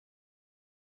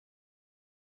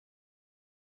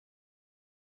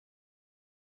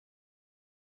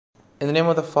In the name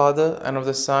of the Father, and of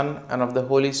the Son, and of the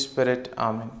Holy Spirit.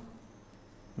 Amen.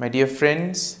 My dear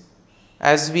friends,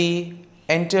 as we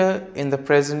enter in the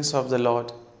presence of the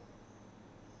Lord,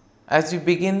 as we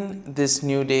begin this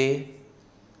new day,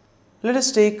 let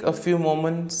us take a few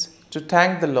moments to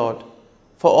thank the Lord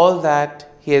for all that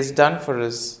He has done for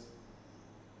us.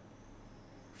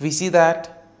 We see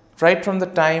that right from the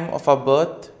time of our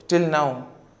birth till now,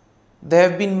 there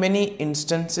have been many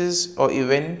instances or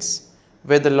events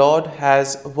where the Lord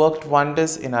has worked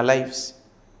wonders in our lives.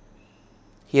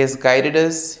 He has guided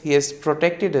us, He has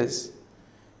protected us,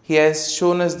 He has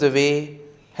shown us the way,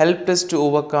 helped us to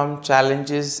overcome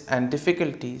challenges and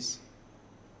difficulties.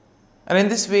 And in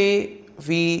this way,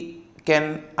 we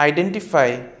can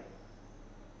identify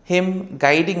Him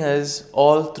guiding us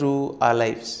all through our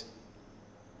lives.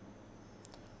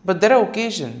 But there are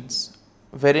occasions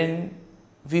wherein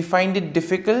we find it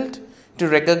difficult to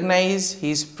recognize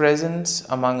His presence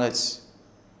among us.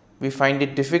 We find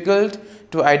it difficult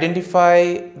to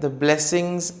identify the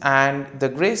blessings and the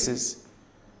graces.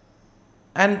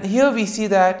 And here we see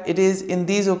that it is in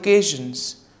these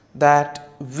occasions that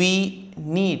we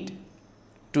need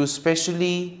to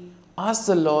specially ask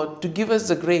the Lord to give us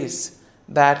the grace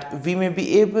that we may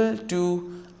be able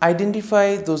to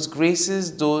identify those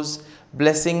graces, those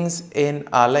blessings in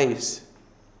our lives.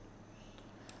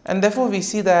 And therefore we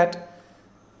see that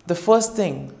the first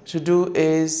thing to do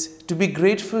is to be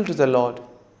grateful to the Lord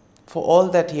for all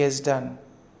that He has done.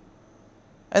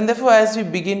 And therefore, as we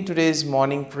begin today's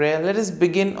morning prayer, let us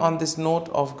begin on this note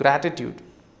of gratitude.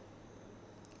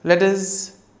 Let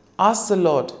us ask the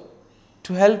Lord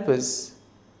to help us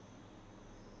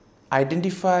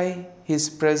identify His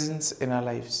presence in our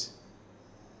lives.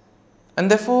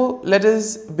 And therefore, let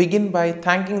us begin by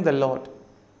thanking the Lord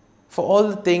for all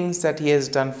the things that He has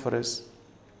done for us.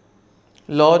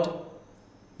 Lord,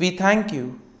 we thank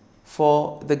You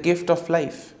for the gift of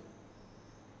life.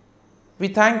 We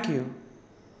thank You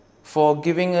for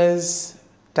giving us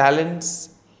talents,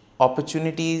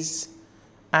 opportunities,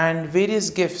 and various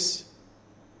gifts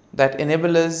that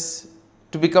enable us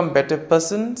to become better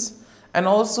persons and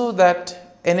also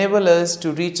that enable us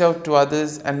to reach out to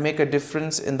others and make a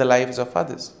difference in the lives of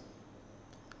others.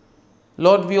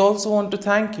 Lord, we also want to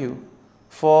thank You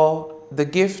for the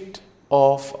gift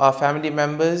of our family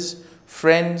members,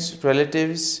 friends,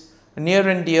 relatives, near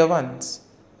and dear ones,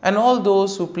 and all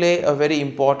those who play a very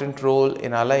important role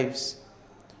in our lives.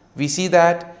 We see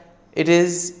that it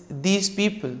is these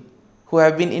people who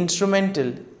have been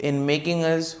instrumental in making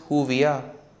us who we are.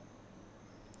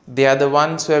 They are the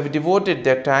ones who have devoted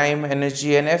their time,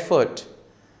 energy, and effort,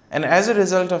 and as a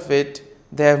result of it,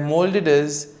 they have molded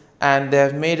us and they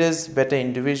have made us better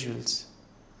individuals.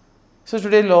 So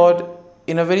today, Lord,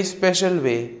 in a very special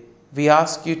way, we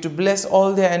ask You to bless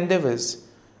all their endeavors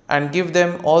and give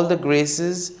them all the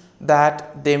graces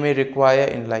that they may require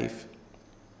in life.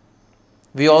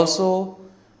 We also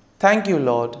thank You,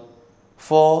 Lord,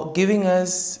 for giving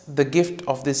us the gift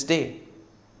of this day,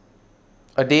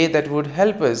 a day that would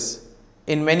help us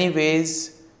in many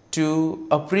ways to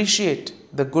appreciate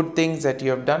the good things that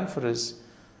You have done for us,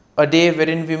 a day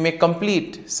wherein we may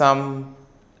complete some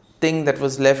thing that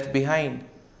was left behind,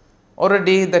 or a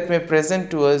day that may present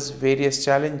to us various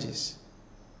challenges.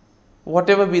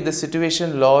 Whatever be the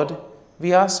situation, Lord,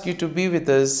 we ask You to be with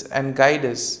us and guide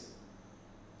us.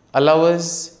 Allow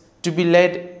us to be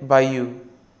led by You.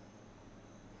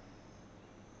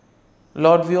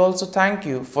 Lord, we also thank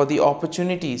You for the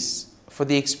opportunities, for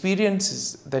the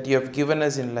experiences that You have given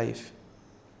us in life.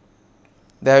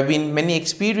 There have been many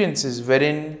experiences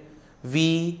wherein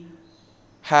we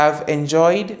have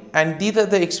enjoyed, and these are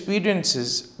the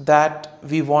experiences that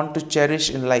we want to cherish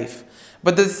in life.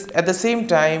 But at the same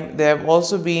time, there have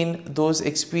also been those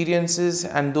experiences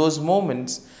and those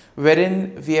moments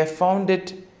wherein we have found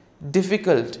it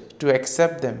difficult to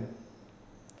accept them.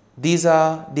 These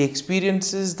are the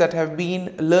experiences that have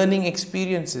been learning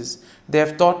experiences. They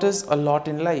have taught us a lot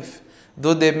in life.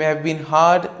 Though they may have been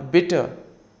hard, bitter,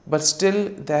 but still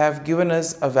they have given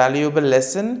us a valuable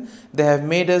lesson. They have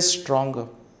made us stronger.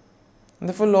 And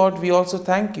therefore, Lord, we also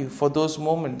thank You for those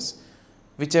moments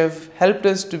which have helped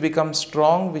us to become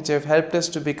strong, which have helped us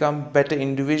to become better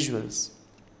individuals.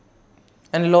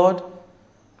 And Lord,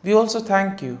 we also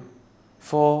thank You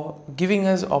for giving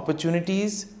us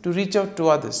opportunities to reach out to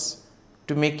others,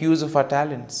 to make use of our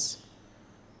talents.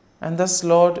 And thus,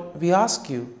 Lord, we ask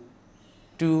You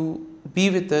to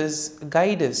be with us,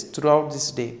 guide us throughout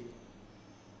this day.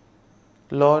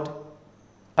 Lord,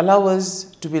 allow us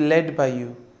to be led by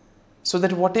You, so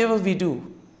that whatever we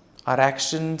do, our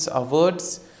actions, our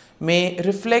words, may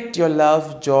reflect your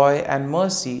love, joy, and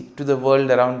mercy to the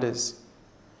world around us.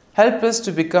 Help us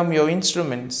to become your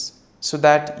instruments so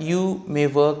that you may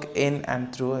work in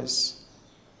and through us.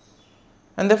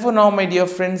 And therefore now, my dear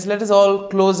friends, let us all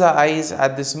close our eyes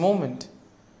at this moment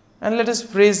and let us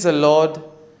praise the Lord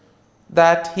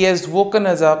that He has woken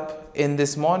us up in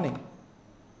this morning.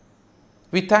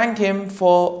 We thank Him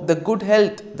for the good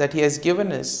health that He has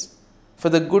given us, for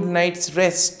the good night's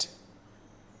rest.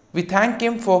 We thank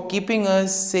Him for keeping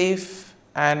us safe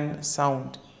and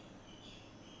sound,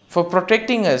 for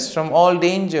protecting us from all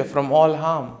danger, from all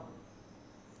harm.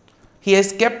 He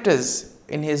has kept us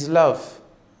in His love.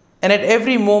 And at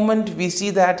every moment we see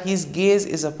that His gaze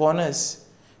is upon us.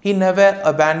 He never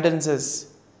abandons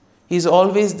us. He is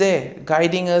always there,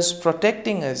 guiding us,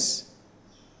 protecting us,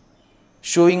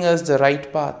 showing us the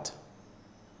right path.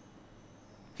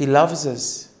 He loves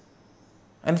us.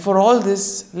 And for all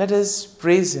this, let us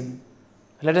praise Him.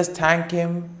 Let us thank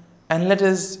Him and let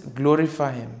us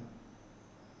glorify Him.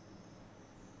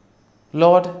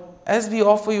 Lord, as we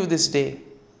offer You this day,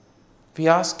 we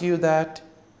ask You that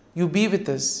You be with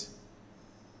us.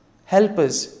 Help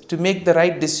us to make the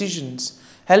right decisions.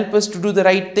 Help us to do the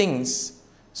right things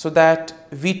so that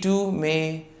we too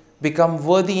may become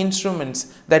worthy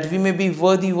instruments, that we may be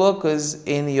worthy workers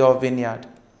in Your vineyard.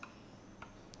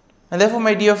 And therefore,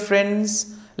 my dear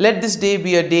friends, let this day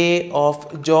be a day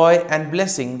of joy and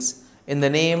blessings in the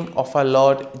name of our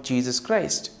Lord Jesus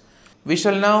Christ. We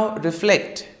shall now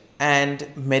reflect and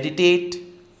meditate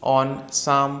on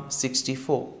Psalm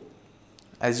 64.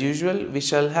 As usual, we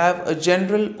shall have a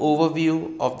general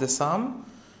overview of the psalm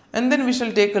and then we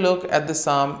shall take a look at the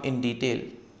psalm in detail.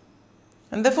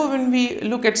 And therefore, when we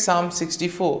look at Psalm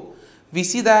 64, we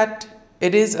see that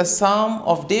it is a psalm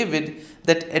of David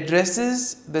that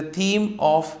addresses the theme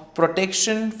of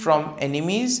protection from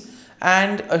enemies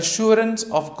and assurance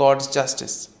of God's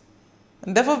justice.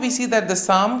 And therefore, we see that the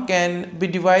psalm can be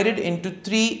divided into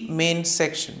three main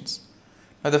sections.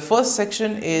 Now, the first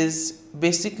section is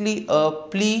basically a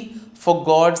plea for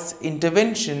God's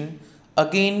intervention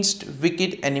against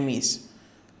wicked enemies.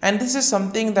 And this is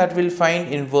something that we'll find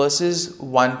in verses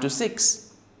 1 to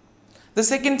 6. The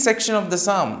second section of the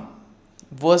psalm,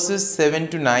 verses 7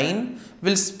 to 9,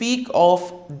 will speak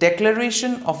of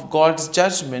declaration of God's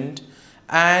judgment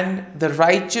and the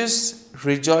righteous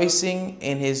rejoicing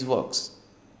in His works.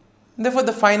 Therefore,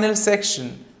 the final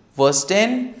section, verse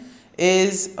 10,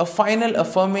 is a final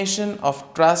affirmation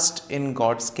of trust in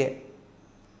God's care.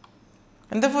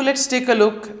 And therefore, let's take a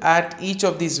look at each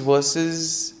of these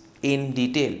verses in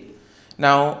detail.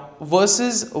 Now,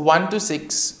 verses 1 to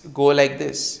 6 go like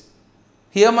this.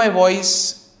 Hear my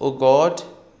voice, O God,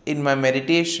 in my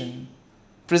meditation.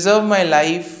 Preserve my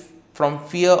life from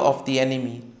fear of the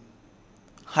enemy.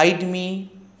 Hide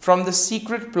me from the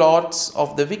secret plots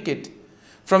of the wicked,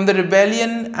 from the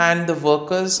rebellion and the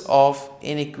workers of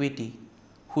iniquity,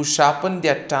 who sharpen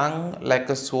their tongue like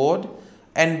a sword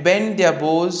and bend their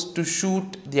bows to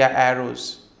shoot their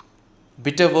arrows.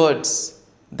 Bitter words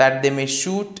that they may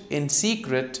shoot in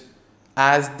secret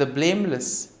as the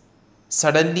blameless.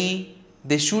 Suddenly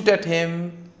they shoot at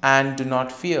him and do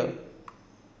not fear.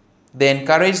 They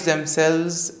encourage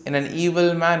themselves in an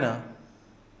evil manner.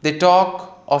 They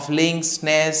talk of laying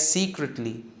snares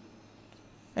secretly.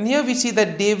 And here we see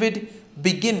that David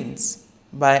begins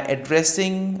by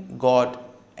addressing God,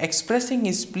 expressing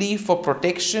his plea for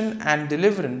protection and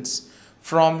deliverance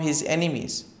from his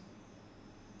enemies.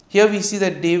 Here we see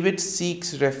that David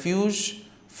seeks refuge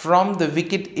from the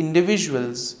wicked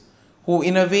individuals who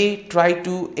in a way try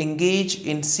to engage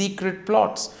in secret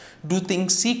plots, do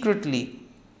things secretly,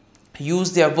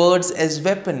 use their words as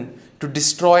weapon to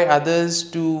destroy others,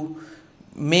 to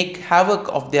make havoc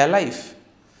of their life.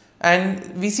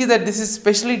 And we see that this is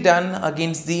especially done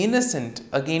against the innocent,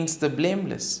 against the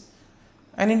blameless.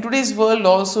 And in today's world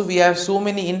also we have so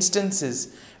many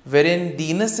instances wherein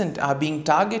the innocent are being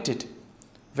targeted,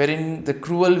 wherein the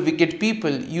cruel, wicked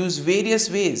people use various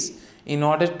ways in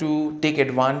order to take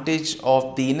advantage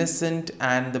of the innocent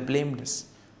and the blameless.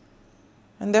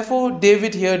 And therefore,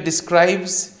 David here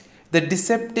describes the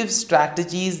deceptive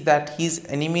strategies that his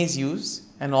enemies use,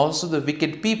 and also the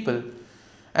wicked people,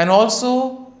 and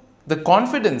also the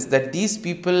confidence that these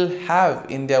people have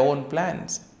in their own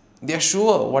plans. They are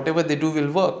sure whatever they do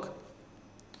will work.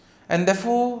 And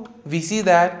therefore, we see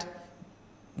that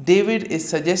David is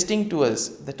suggesting to us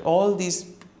that all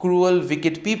these cruel,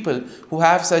 wicked people who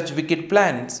have such wicked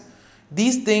plans,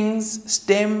 these things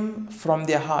stem from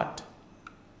their heart.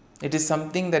 It is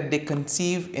something that they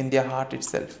conceive in their heart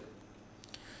itself.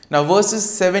 Now verses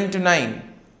 7 to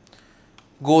 9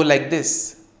 go like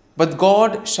this. But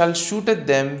God shall shoot at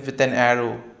them with an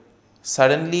arrow.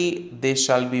 Suddenly they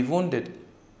shall be wounded.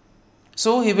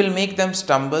 So he will make them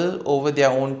stumble over their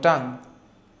own tongue.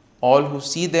 All who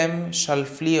see them shall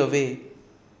flee away.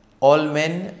 All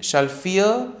men shall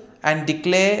fear and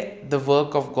declare the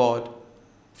work of God,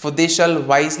 for they shall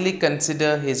wisely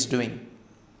consider his doing.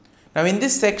 Now, in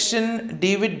this section,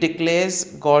 David declares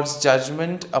God's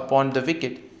judgment upon the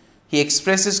wicked. He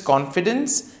expresses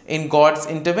confidence in God's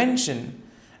intervention,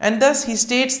 and thus he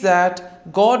states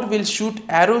that God will shoot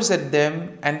arrows at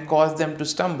them and cause them to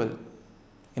stumble.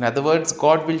 In other words,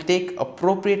 God will take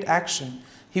appropriate action.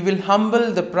 He will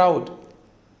humble the proud.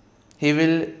 He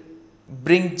will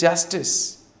bring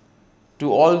justice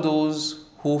to all those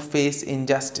who face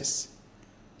injustice.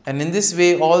 And in this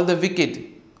way, all the wicked,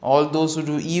 all those who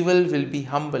do evil will be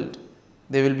humbled.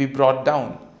 They will be brought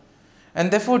down.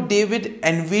 And therefore, David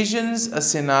envisions a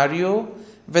scenario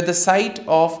where the sight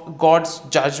of God's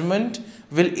judgment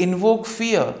will invoke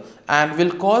fear and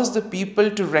will cause the people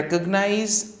to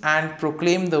recognize and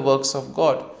proclaim the works of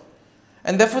God.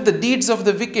 And therefore, the deeds of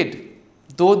the wicked,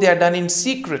 though they are done in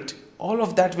secret, all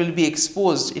of that will be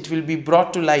exposed. It will be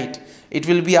brought to light. It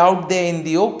will be out there in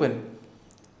the open.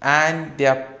 And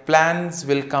their plans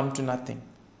will come to nothing.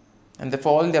 And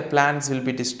therefore, all their plans will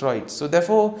be destroyed. So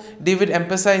therefore, David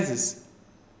emphasizes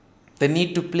the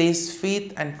need to place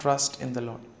faith and trust in the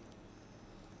Lord.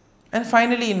 And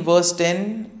finally, in verse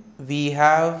 10, we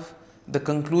have the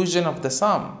conclusion of the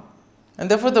psalm. And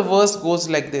therefore, the verse goes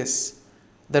like this: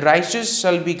 The righteous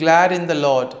shall be glad in the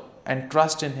Lord and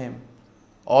trust in him.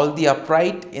 All the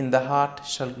upright in the heart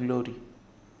shall glory.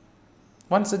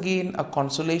 Once again, a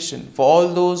consolation for all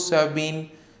those who have been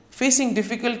facing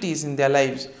difficulties in their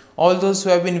lives, all those who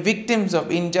have been victims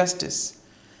of injustice.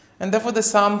 And therefore, the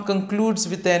psalm concludes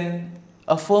with an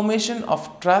affirmation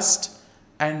of trust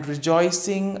and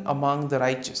rejoicing among the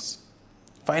righteous.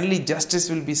 Finally, justice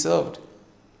will be served.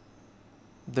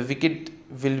 The wicked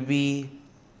will be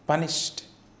punished.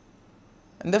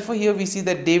 And therefore, here we see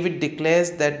that David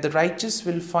declares that the righteous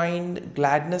will find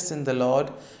gladness in the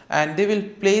Lord and they will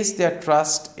place their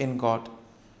trust in God.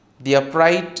 The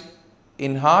upright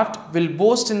in heart will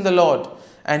boast in the Lord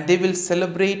and they will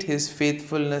celebrate his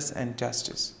faithfulness and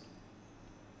justice.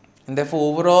 And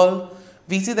therefore, overall,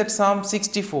 we see that Psalm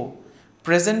 64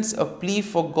 presents a plea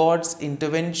for God's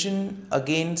intervention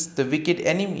against the wicked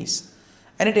enemies,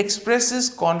 and it expresses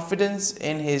confidence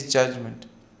in his judgment.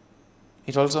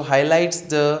 It also highlights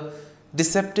the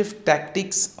deceptive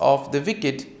tactics of the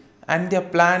wicked and their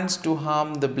plans to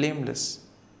harm the blameless.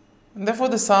 And therefore,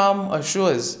 the psalm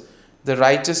assures the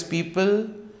righteous people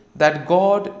that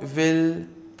God will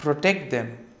protect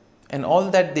them, and all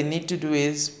that they need to do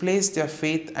is place their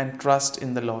faith and trust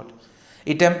in the Lord.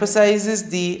 It emphasizes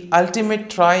the ultimate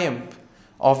triumph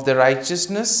of the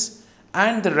righteousness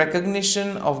and the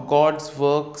recognition of God's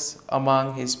works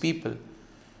among his people.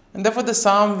 And therefore, the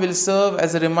psalm will serve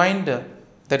as a reminder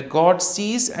that God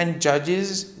sees and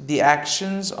judges the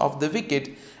actions of the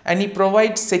wicked, and he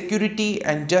provides security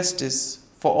and justice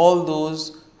for all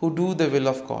those who do the will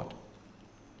of God.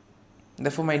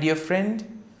 Therefore, my dear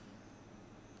friend,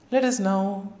 let us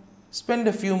now spend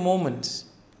a few moments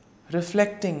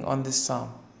reflecting on this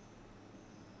psalm.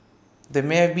 There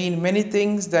may have been many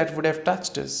things that would have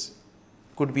touched us.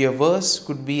 Could be a verse,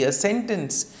 could be a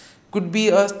sentence, could be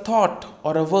a thought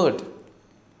or a word.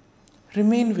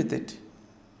 Remain with it.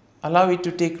 Allow it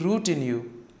to take root in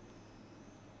you.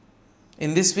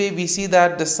 In this way, we see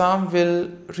that the psalm will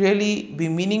really be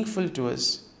meaningful to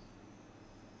us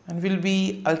and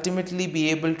will ultimately be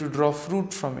able to draw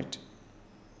fruit from it.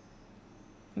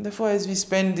 And therefore, as we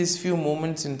spend these few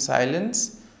moments in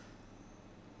silence,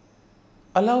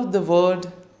 allow the word,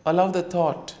 allow the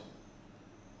thought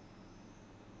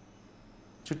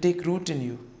to take root in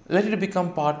you. Let it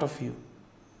become part of you,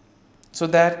 so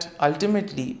that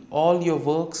ultimately all your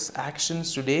works,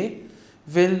 actions today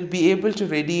will be able to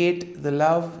radiate the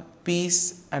love,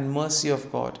 peace and mercy of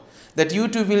God. That you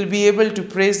too will be able to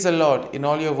praise the Lord in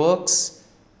all your works,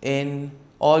 in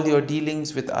all your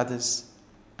dealings with others.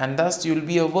 And thus you will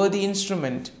be a worthy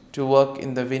instrument to work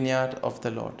in the vineyard of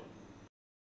the Lord.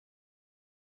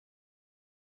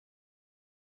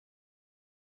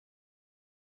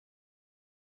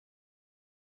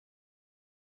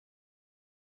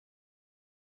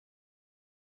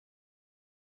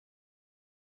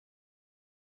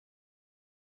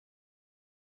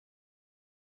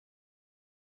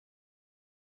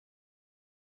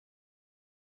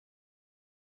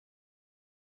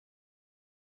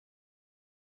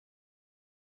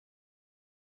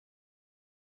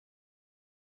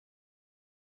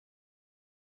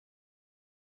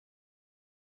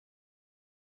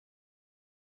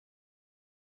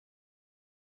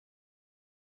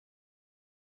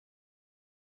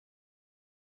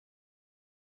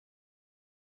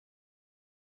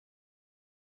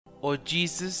 O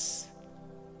Jesus,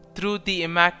 through the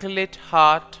Immaculate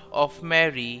Heart of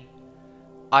Mary,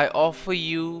 I offer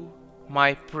you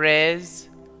my prayers,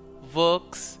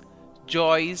 works,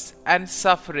 joys, and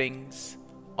sufferings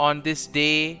on this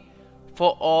day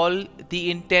for all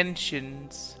the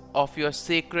intentions of your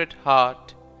Sacred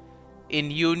Heart,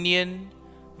 in union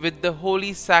with the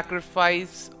holy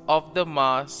sacrifice of the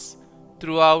Mass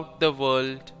throughout the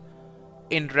world,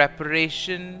 in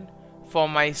reparation for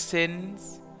my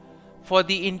sins, for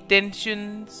the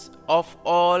intentions of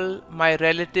all my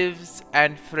relatives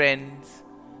and friends,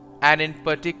 and in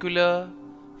particular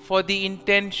for the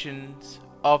intentions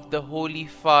of the Holy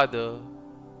Father.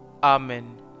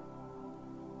 Amen.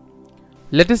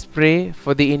 Let us pray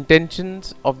for the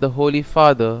intentions of the Holy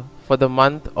Father for the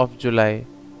month of July,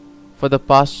 for the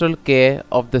pastoral care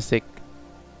of the sick.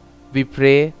 We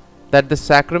pray that the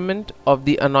sacrament of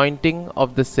the anointing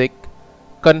of the sick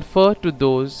confer to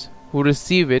those who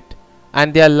receive it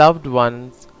and their loved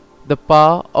ones the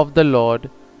power of the Lord,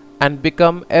 and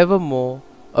become evermore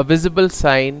a visible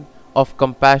sign of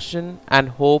compassion and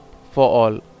hope for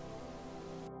all.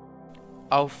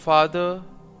 Our Father,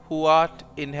 who art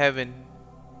in heaven,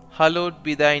 hallowed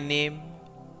be thy name.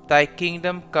 Thy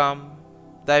kingdom come,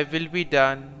 thy will be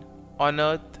done, on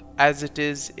earth as it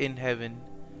is in heaven.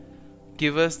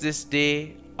 Give us this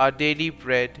day our daily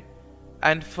bread,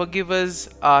 and forgive us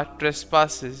our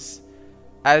trespasses,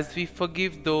 as we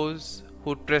forgive those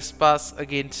who trespass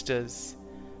against us.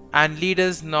 And lead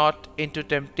us not into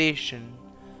temptation,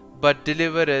 but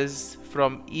deliver us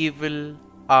from evil.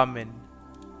 Amen.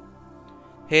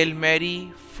 Hail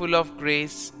Mary, full of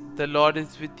grace, the Lord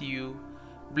is with you.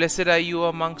 Blessed are you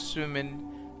amongst women,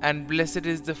 and blessed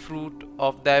is the fruit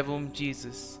of thy womb,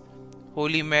 Jesus.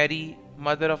 Holy Mary,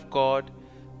 Mother of God,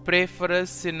 pray for us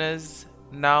sinners,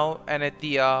 now and at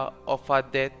the hour of our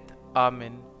death.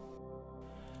 Amen.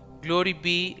 Glory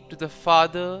be to the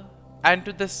Father, and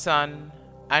to the Son,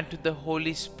 and to the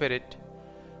Holy Spirit,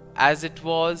 as it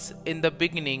was in the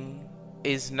beginning,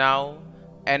 is now,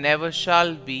 and ever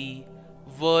shall be,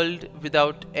 world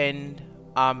without end.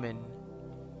 Amen.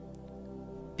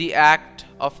 The Act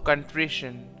of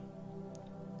Contrition.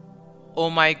 O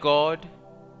my God,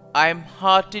 I am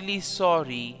heartily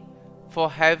sorry for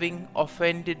having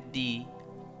offended Thee,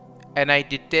 and I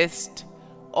detest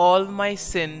all my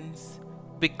sins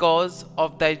because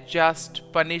of Thy just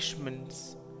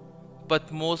punishments,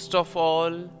 but most of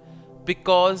all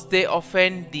because they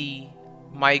offend Thee,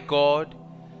 my God,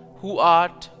 who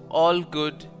art all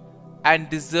good and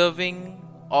deserving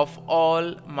of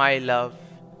all my love.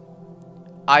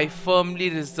 I firmly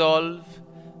resolve,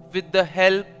 with the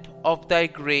help of Thy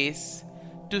grace,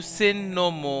 to sin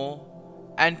no more,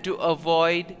 and to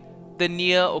avoid the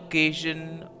near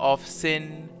occasion of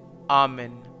sin.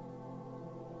 Amen.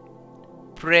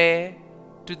 Prayer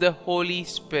to the Holy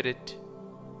Spirit.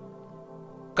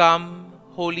 Come,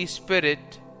 Holy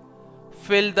Spirit,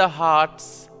 fill the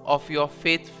hearts of your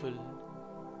faithful,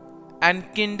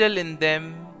 and kindle in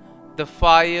them the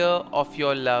fire of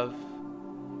your love.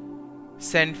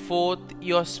 Send forth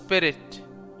your Spirit,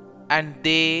 and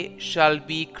they shall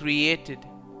be created,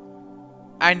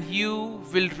 and you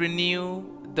will renew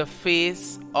the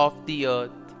face of the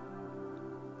earth.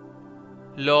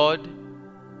 Lord,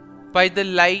 by the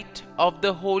light of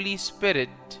the Holy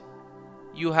Spirit,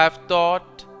 you have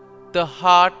taught the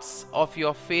hearts of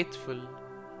your faithful.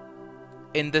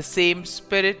 In the same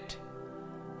Spirit,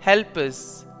 help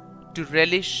us to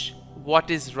relish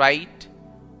what is right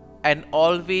and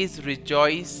always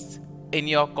rejoice in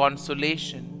your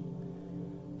consolation.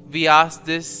 We ask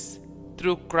this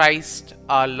through Christ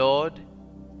our Lord.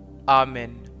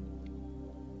 Amen.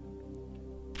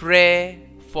 Prayer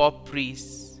for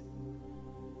priests.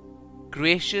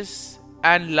 Gracious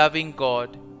and loving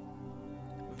God,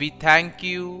 we thank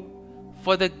you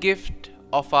for the gift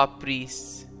of our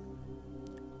priests.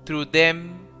 Through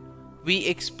them, we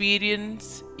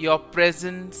experience your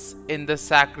presence in the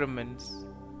sacraments.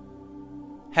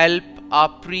 Help our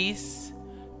priests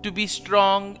to be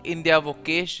strong in their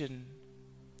vocation.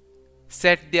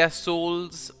 Set their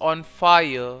souls on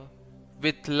fire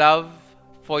with love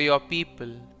for your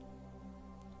people.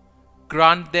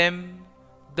 Grant them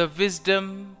the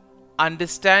wisdom,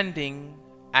 understanding,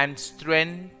 and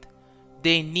strength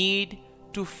they need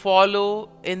to follow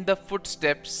in the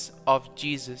footsteps of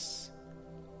Jesus.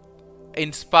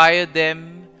 Inspire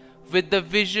them with the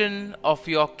vision of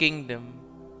your kingdom.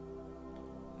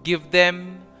 Give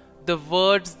them the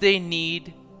words they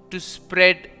need to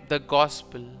spread the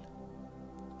gospel.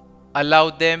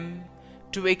 Allow them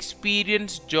to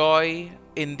experience joy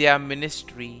in their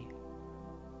ministry.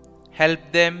 Help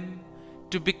them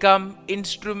to become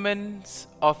instruments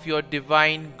of your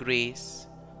divine grace.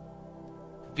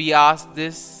 We ask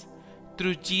this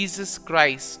through Jesus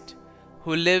Christ,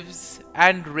 who lives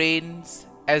and reigns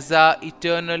as our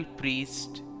eternal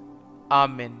priest.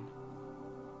 Amen.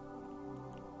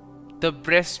 The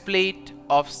breastplate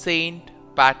of Saint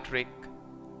Patrick.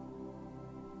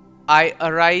 I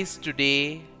arise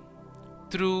today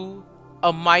through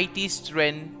a mighty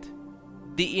strength,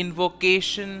 the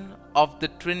invocation of the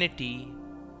Trinity,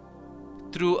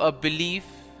 through a belief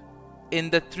in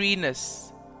the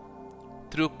threeness,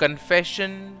 through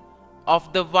confession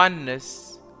of the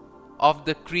oneness of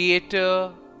the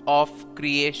Creator of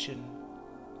creation.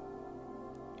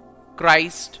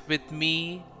 Christ with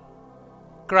me,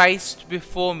 Christ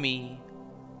before me,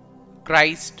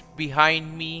 Christ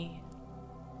behind me,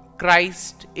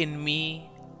 Christ in me,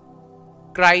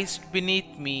 Christ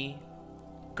beneath me,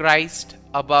 Christ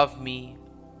above me,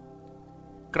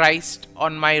 Christ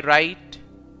on my right,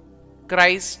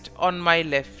 Christ on my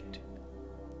left,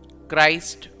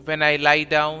 Christ when I lie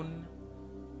down,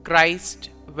 Christ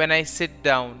when I sit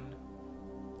down,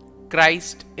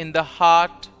 Christ in the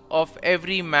heart of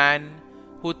every man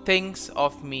who thinks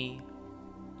of me,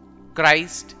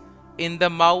 Christ in the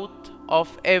mouth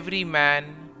of every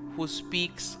man who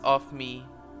speaks of me,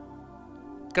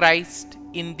 Christ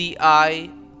in the eye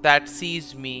that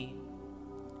sees me,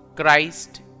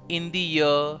 Christ in the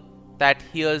ear that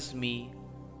hears me.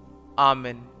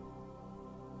 Amen.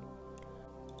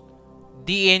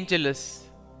 The Angelus.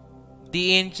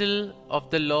 The angel of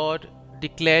the Lord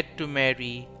declared to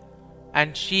Mary,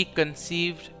 and she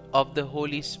conceived of the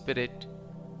Holy Spirit.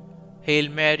 Hail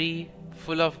Mary,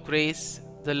 full of grace,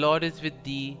 the Lord is with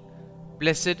thee.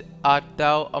 Blessed art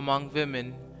thou among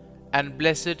women, and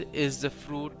blessed is the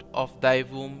fruit of thy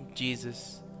womb,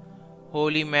 Jesus.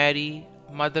 Holy Mary,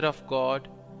 Mother of God,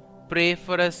 pray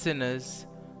for us sinners,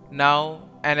 now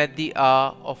and at the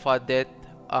hour of our death.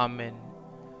 Amen.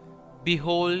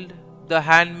 Behold, the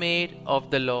handmaid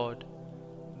of the Lord,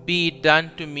 be it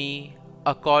done to me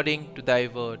according to thy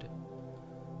word.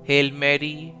 Hail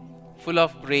Mary, full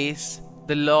of grace,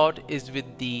 the Lord is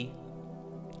with thee.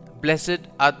 Blessed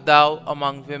art thou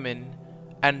among women,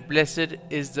 and blessed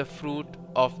is the fruit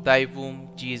of thy womb,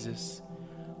 Jesus.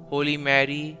 Holy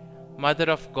Mary, Mother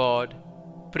of God,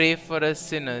 pray for us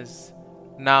sinners,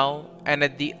 now and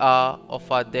at the hour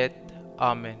of our death.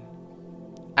 Amen.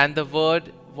 And the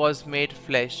Word was made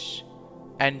flesh,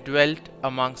 and dwelt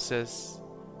amongst us.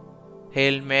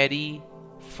 Hail Mary,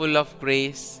 full of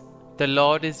grace, the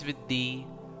Lord is with thee.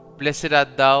 Blessed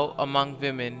art thou among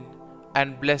women,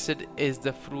 and blessed is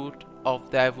the fruit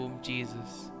of thy womb,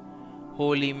 Jesus.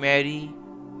 Holy Mary,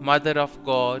 Mother of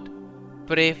God,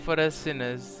 pray for us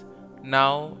sinners,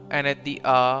 now and at the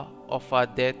hour of our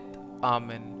death.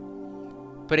 Amen.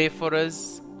 Pray for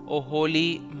us, O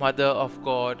Holy Mother of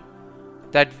God,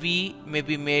 that we may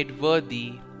be made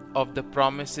worthy of the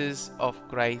promises of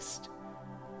Christ.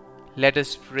 Let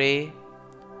us pray.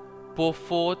 Pour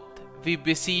forth, we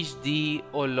beseech thee,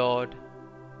 O Lord,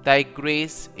 thy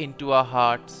grace into our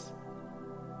hearts,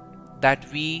 that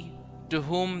we, to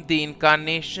whom the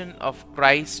incarnation of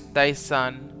Christ thy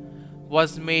Son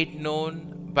was made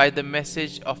known by the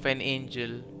message of an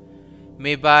angel,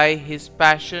 may by his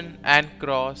passion and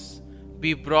cross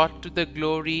be brought to the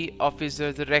glory of his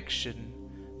resurrection,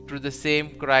 through the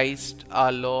same Christ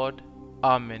our Lord.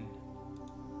 Amen.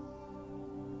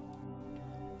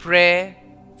 Prayer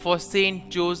for Saint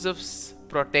Joseph's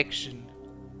protection.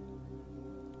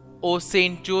 O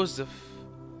Saint Joseph,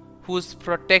 whose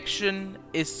protection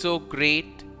is so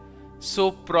great,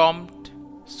 so prompt,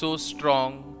 so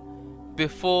strong,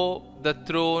 before the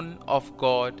throne of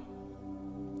God,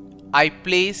 I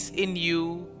place in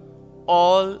you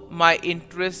all my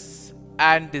interests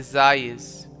and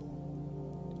desires.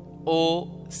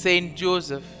 O Saint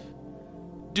Joseph,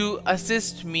 do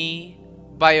assist me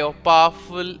by your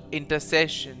powerful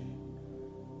intercession,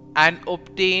 and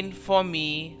obtain for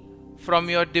me from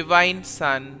your divine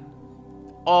Son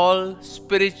all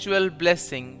spiritual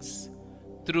blessings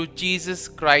through Jesus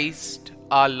Christ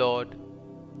our Lord,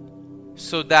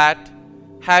 so that,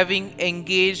 having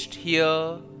engaged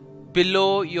here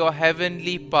below your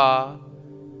heavenly power,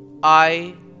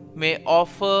 I may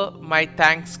offer my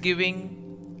thanksgiving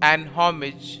and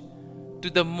homage to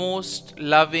the most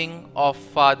loving of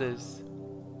fathers.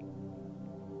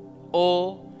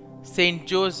 O Saint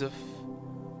Joseph,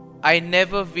 I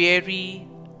never weary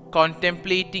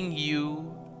contemplating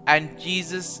you and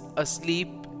Jesus asleep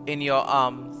in your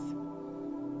arms.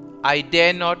 I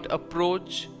dare not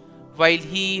approach while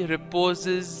he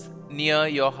reposes near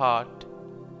your heart.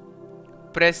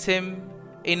 Press him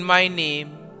in my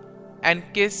name,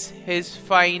 and kiss his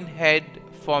fine head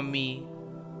for me,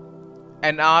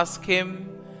 and ask him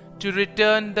to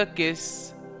return the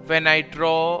kiss when I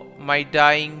draw my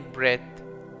dying breath.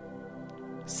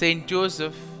 Saint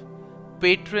Joseph,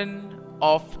 patron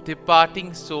of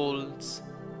departing souls,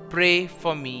 pray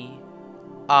for me.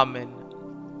 Amen.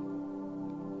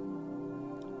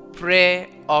 Prayer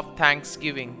of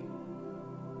Thanksgiving.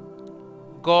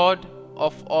 God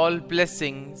of all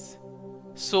blessings,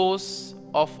 source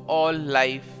of all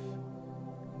life,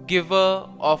 giver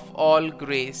of all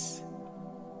grace,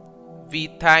 we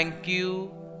thank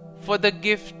you for the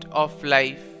gift of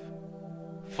life,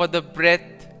 for the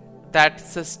breath that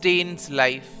sustains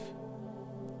life,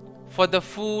 for the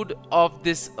food of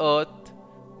this earth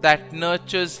that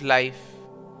nurtures life,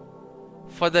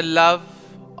 for the love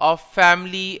of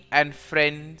family and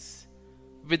friends,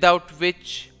 without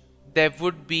which there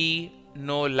would be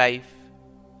no life.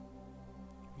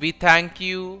 We thank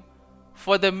you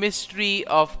for the mystery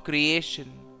of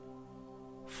creation,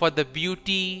 for the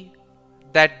beauty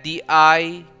that the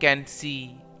eye can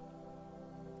see,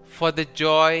 for the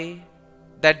joy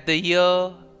that the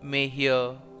ear may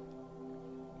hear,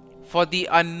 for the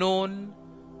unknown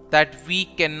that we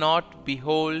cannot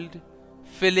behold,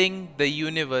 filling the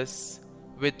universe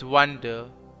with wonder,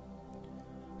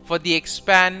 for the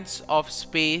expanse of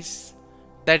space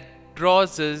that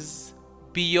draws us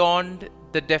beyond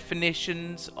the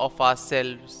definitions of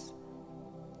ourselves.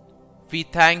 We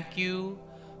thank you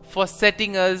for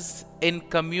setting us in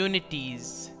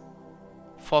communities,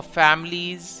 for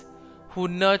families who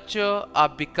nurture our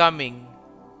becoming,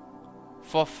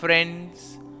 for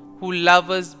friends who love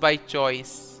us by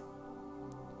choice,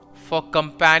 for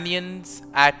companions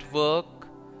at work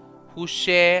who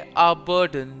share our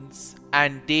burdens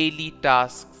and daily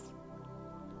tasks,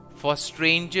 for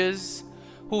strangers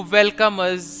who welcome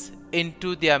us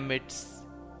into their midst,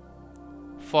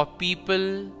 for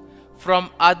people from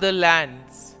other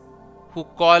lands who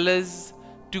call us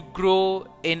to grow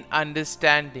in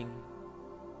understanding,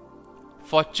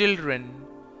 for children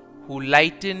who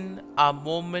lighten our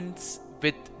moments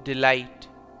with delight,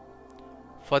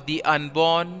 for the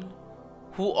unborn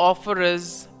who offer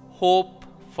us hope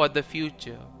for the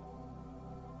future.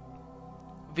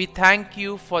 We thank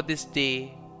you for this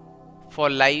day, for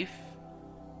life,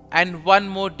 and one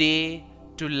more day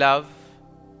to love,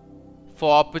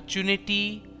 for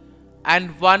opportunity,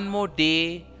 and one more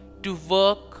day to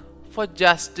work for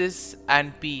justice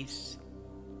and peace,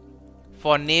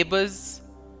 for neighbors,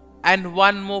 and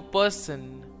one more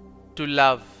person to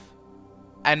love,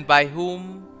 and by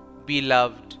whom be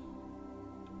loved,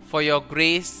 for your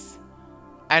grace,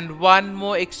 and one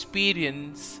more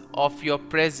experience of your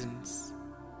presence,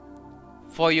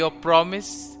 for your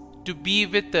promise to be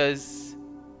with us,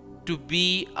 to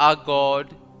be our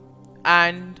God,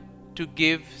 and to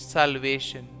give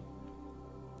salvation.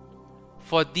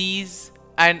 For these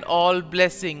and all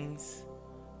blessings,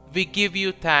 we give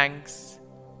you thanks,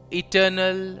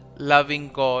 eternal loving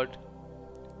God.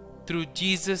 Through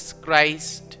Jesus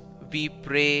Christ we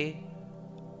pray.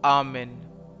 Amen.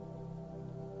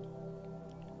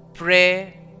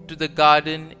 Prayer to the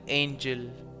Guardian Angel.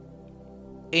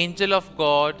 Angel of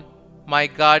God, my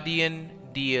guardian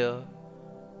dear,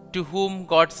 to whom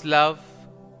God's love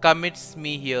commits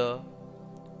me here,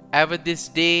 ever this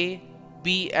day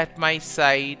be at my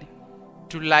side,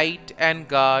 to light and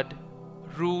guard,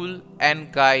 rule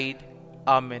and guide.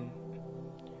 Amen.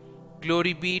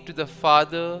 Glory be to the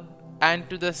Father, and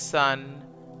to the Son,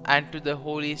 and to the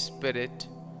Holy Spirit,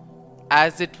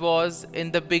 as it was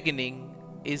in the beginning,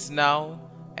 is now,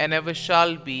 and ever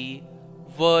shall be,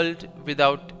 world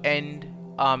without end.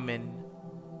 Amen.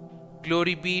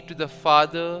 Glory be to the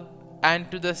Father, and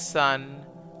to the Son,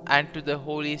 and to the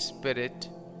Holy Spirit,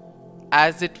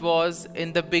 as it was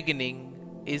in the beginning,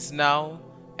 is now,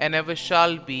 and ever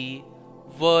shall be,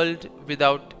 world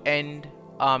without end.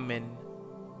 Amen.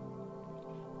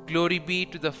 Glory be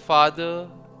to the Father,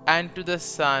 and to the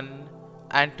Son,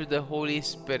 and to the Holy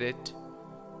Spirit,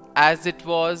 as it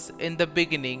was in the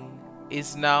beginning,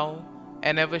 is now,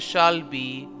 and ever shall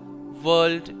be,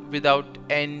 world without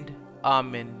end.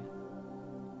 Amen.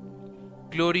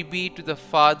 Glory be to the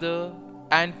Father,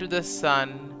 and to the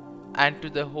Son, and to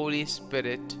the Holy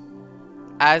Spirit,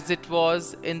 as it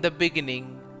was in the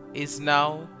beginning, is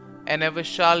now, and ever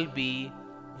shall be,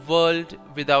 world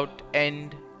without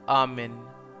end. Amen.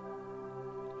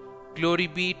 Glory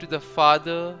be to the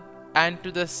Father, and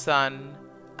to the Son,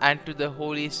 and to the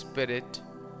Holy Spirit,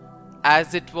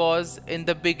 as it was in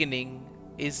the beginning,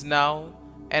 is now,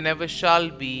 and ever shall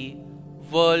be,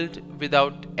 world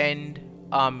without end.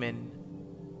 Amen.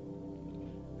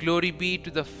 Glory be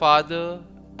to the Father,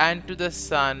 and to the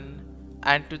Son,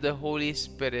 and to the Holy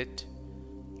Spirit,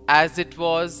 as it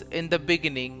was in the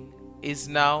beginning, is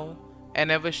now, and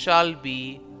ever shall be,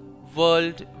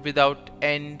 world without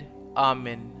end.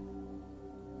 Amen.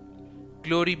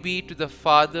 Glory be to the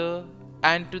Father,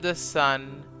 and to the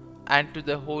Son, and to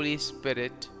the Holy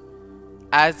Spirit,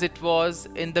 as it was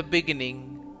in the beginning,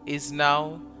 is now,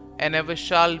 and ever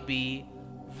shall be,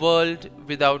 world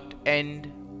without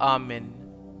end. Amen.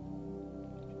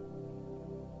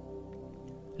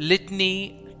 Litany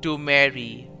to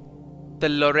Mary, the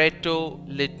Loreto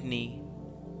Litany.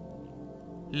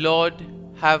 Lord,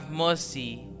 have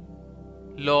mercy.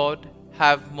 Lord,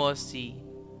 have mercy.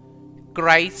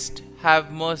 Christ,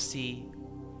 have mercy.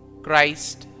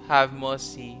 Christ, have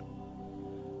mercy.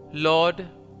 Lord,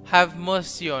 have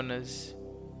mercy on us.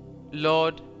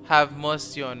 Lord, have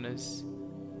mercy on us.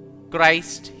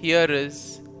 Christ, hear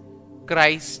us.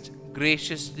 Christ,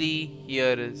 graciously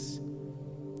hear us.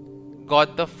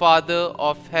 God the Father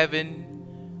of heaven,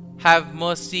 have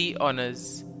mercy on us.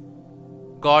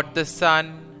 God the Son,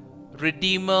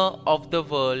 Redeemer of the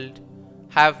world,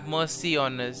 have mercy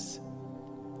on us.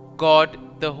 God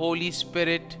the Holy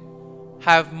Spirit,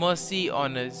 have mercy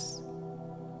on us.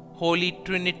 Holy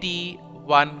Trinity,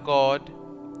 one God,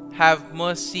 have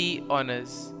mercy on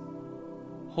us.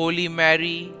 Holy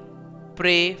Mary,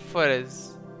 pray for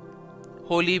us.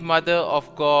 Holy Mother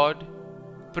of God,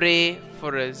 pray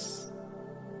for us.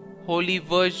 Holy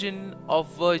Virgin of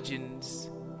Virgins,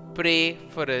 pray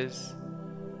for us.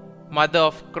 Mother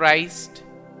of Christ,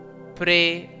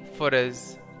 pray for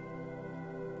us.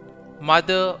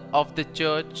 Mother of the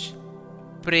Church,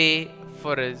 pray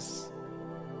for us.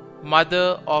 Mother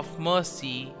of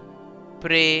Mercy,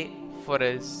 pray for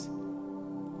us.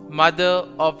 Mother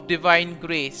of Divine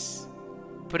Grace,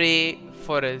 pray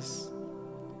for us.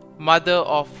 Mother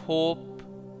of Hope,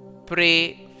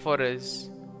 pray for us.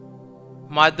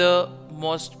 Mother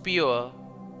most pure,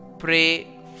 pray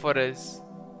for us.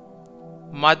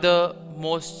 Mother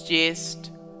most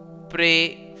chaste,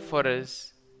 pray for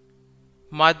us.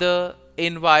 Mother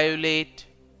inviolate,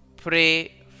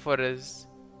 pray for us.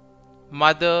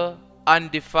 Mother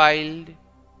undefiled,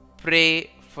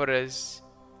 pray for us.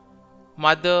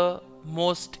 Mother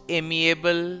most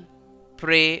amiable,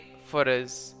 pray for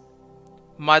us.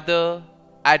 Mother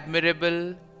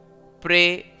admirable,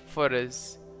 pray for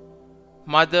us.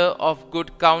 Mother of good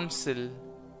counsel,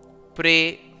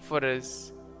 pray for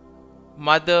us.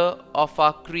 Mother of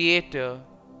our Creator,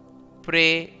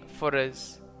 pray for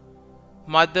us.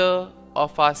 Mother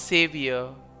of our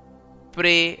Saviour,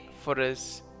 pray for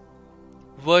us.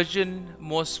 Virgin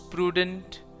most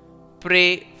prudent,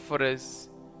 pray for us.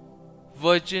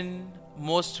 Virgin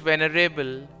most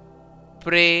venerable,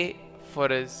 pray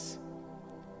for us.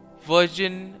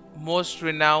 Virgin most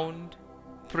renowned,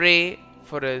 pray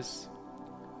for us.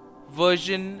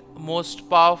 Virgin most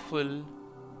powerful,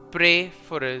 pray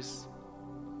for us.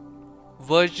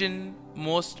 Virgin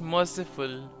most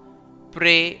merciful,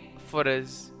 pray for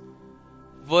us.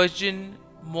 Virgin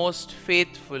most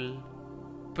faithful,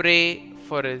 pray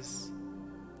for us.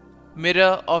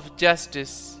 Mirror of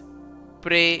justice,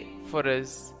 pray for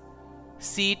us.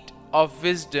 Seat of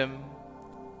wisdom,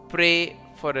 pray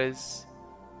for us.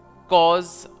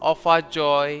 Cause of our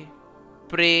joy,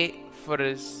 pray for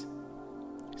us.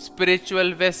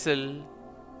 Spiritual vessel,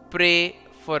 pray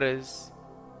for us.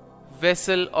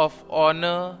 Vessel of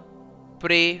honor,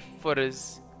 pray for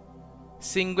us.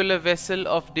 Singular vessel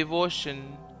of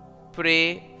devotion,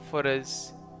 pray for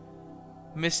us.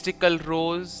 Mystical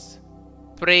rose,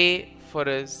 pray for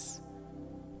us.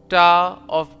 Tower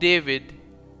of David,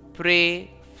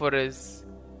 pray for us.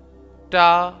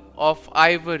 Tower of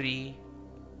ivory,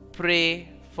 pray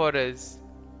for us.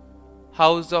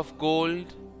 House of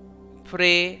gold,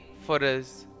 pray for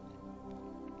us.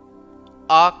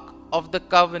 Ark of the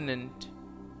Covenant,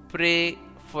 pray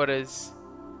for us.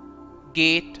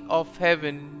 Gate of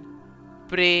heaven,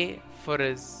 pray for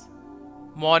us.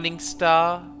 Morning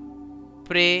star,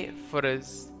 pray for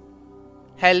us.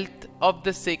 Health of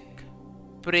the sick,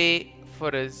 pray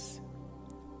for us.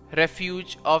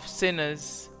 Refuge of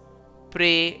sinners,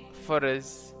 pray for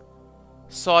us.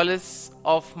 Solace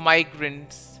of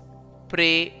migrants,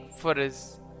 pray for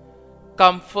us.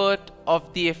 Comfort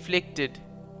of the afflicted,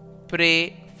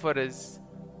 pray for us.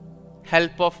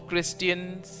 Help of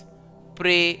Christians,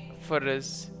 pray for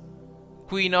us.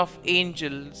 Queen of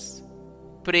angels,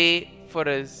 pray for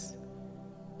us.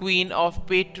 Queen of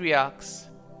patriarchs,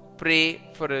 pray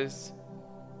for us.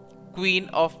 Queen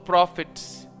of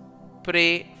prophets,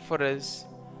 pray for us.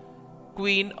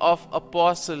 Queen of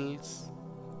apostles,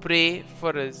 pray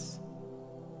for us.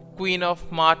 Queen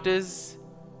of martyrs,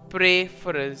 pray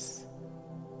for us.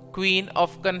 Queen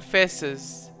of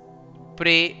Confessors,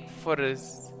 pray for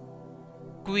us.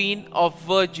 Queen of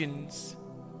Virgins,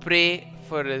 pray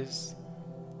for us.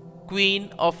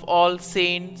 Queen of all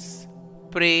saints,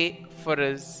 pray for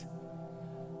us.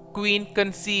 Queen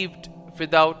conceived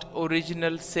without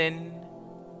original sin,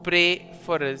 pray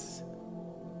for us.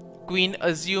 Queen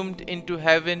assumed into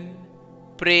heaven,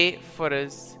 pray for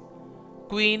us.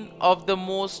 Queen of the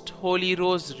Most Holy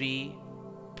Rosary,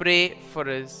 pray for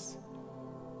us.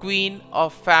 Queen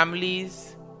of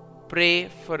families, pray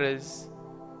for us.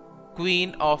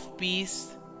 Queen of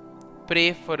peace,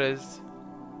 pray for us.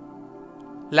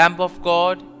 Lamb of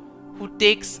God, who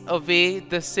takes away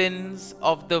the sins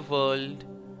of the world,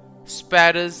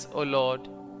 spare us, O Lord.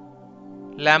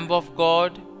 Lamb of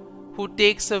God, who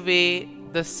takes away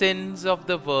the sins of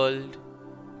the world,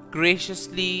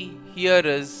 graciously hear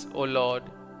us, O Lord.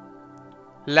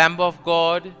 Lamb of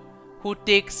God, who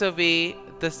takes away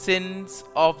the sins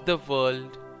of the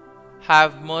world,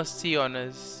 have mercy on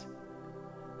us.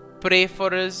 Pray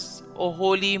for us, O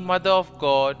Holy Mother of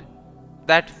God,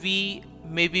 that we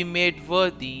may be made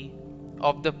worthy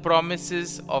of the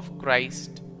promises of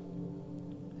Christ.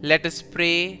 Let us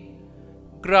pray.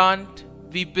 Grant,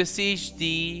 we beseech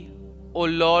Thee, O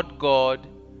Lord God,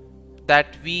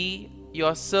 that we,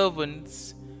 Your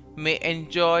servants, may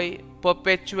enjoy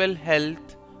perpetual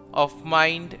health of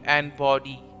mind and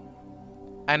body,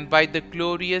 and by the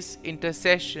glorious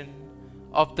intercession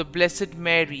of the Blessed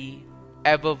Mary,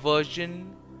 ever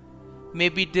Virgin, may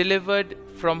be delivered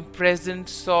from present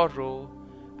sorrow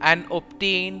and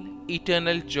obtain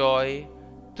eternal joy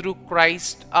through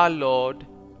Christ our Lord.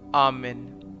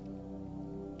 Amen.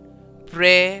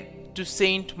 Prayer to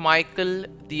Saint Michael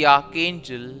the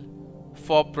Archangel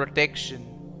for protection.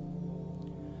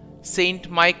 Saint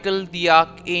Michael the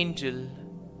Archangel,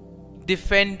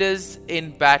 defend us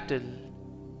in battle.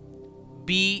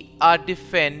 Be our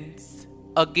defense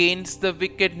against the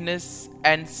wickedness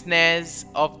and snares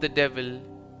of the devil.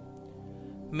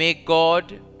 May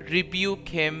God rebuke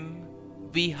him,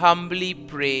 we humbly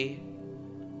pray.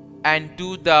 And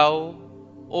do Thou,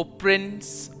 O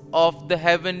Prince of the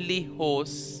heavenly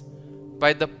hosts,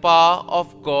 by the power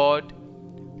of God,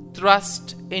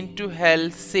 thrust into hell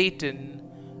Satan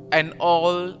and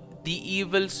all the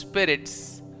evil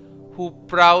spirits who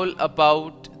prowl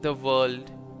about the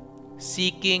world,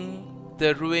 seeking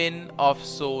the ruin of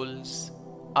souls.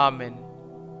 Amen.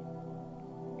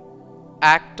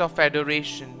 Act of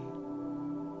Adoration.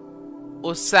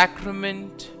 O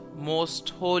Sacrament most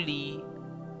holy,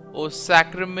 O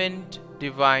Sacrament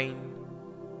divine,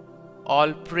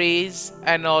 all praise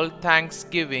and all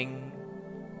thanksgiving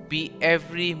be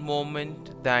every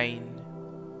moment Thine.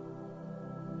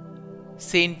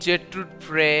 Saint Gertrude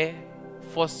Prayer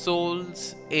for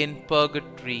souls in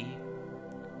purgatory.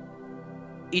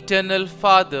 Eternal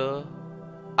Father,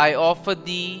 I offer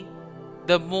Thee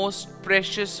the most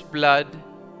precious blood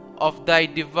of Thy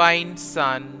divine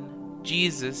Son,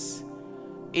 Jesus,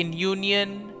 in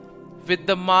union with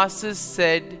the masses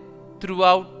said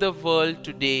throughout the world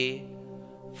today,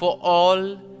 for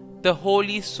all the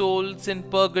holy souls in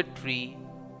purgatory,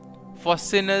 for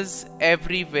sinners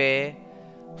everywhere,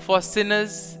 for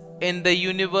sinners in the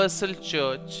universal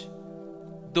church,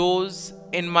 those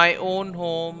in my own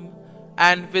home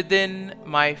and within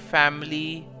my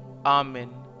family.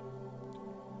 Amen.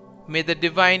 May the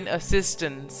divine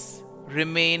assistance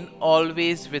remain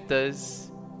always with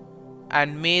us,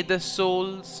 and may the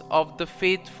souls of the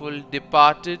faithful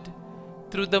departed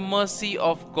through the mercy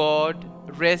of God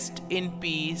rest in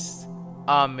peace.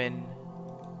 Amen.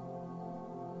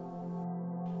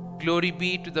 Glory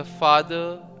be to the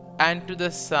Father, and to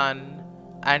the Son,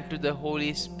 and to the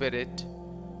Holy Spirit,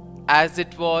 as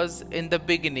it was in the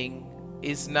beginning,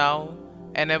 is now,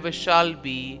 and ever shall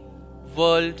be,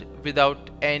 world without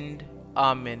end.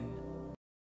 Amen.